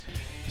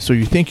So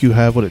you think you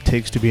have what it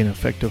takes to be an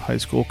effective high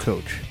school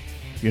coach.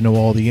 You know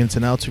all the ins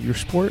and outs of your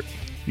sport,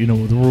 you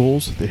know the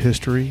rules, the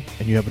history,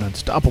 and you have an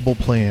unstoppable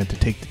plan to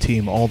take the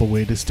team all the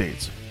way to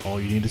states.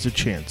 All you need is a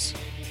chance.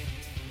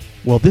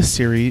 Well, this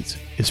series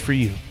is for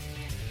you.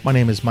 My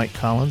name is Mike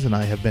Collins, and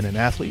I have been an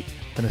athlete,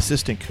 an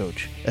assistant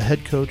coach, a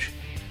head coach,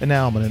 and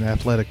now I'm an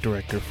athletic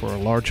director for a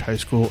large high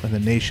school in the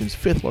nation's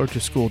 5th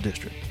largest school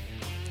district.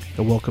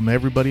 I welcome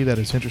everybody that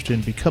is interested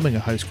in becoming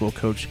a high school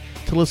coach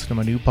to listen to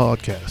my new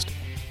podcast,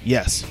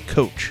 Yes,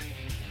 Coach.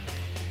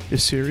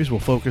 This series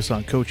will focus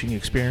on coaching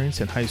experience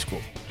in high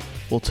school.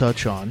 We'll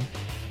touch on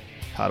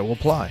how to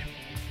apply,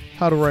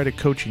 how to write a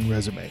coaching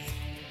resume,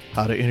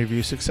 how to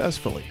interview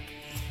successfully,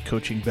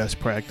 coaching best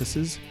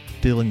practices,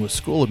 dealing with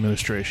school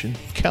administration,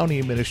 county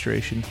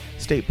administration,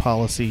 state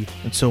policy,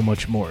 and so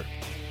much more.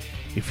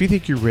 If you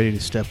think you're ready to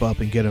step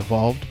up and get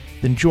involved,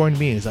 then join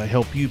me as I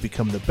help you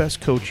become the best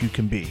coach you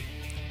can be.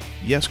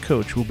 Yes,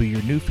 Coach will be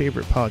your new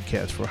favorite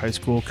podcast for high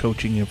school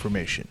coaching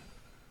information.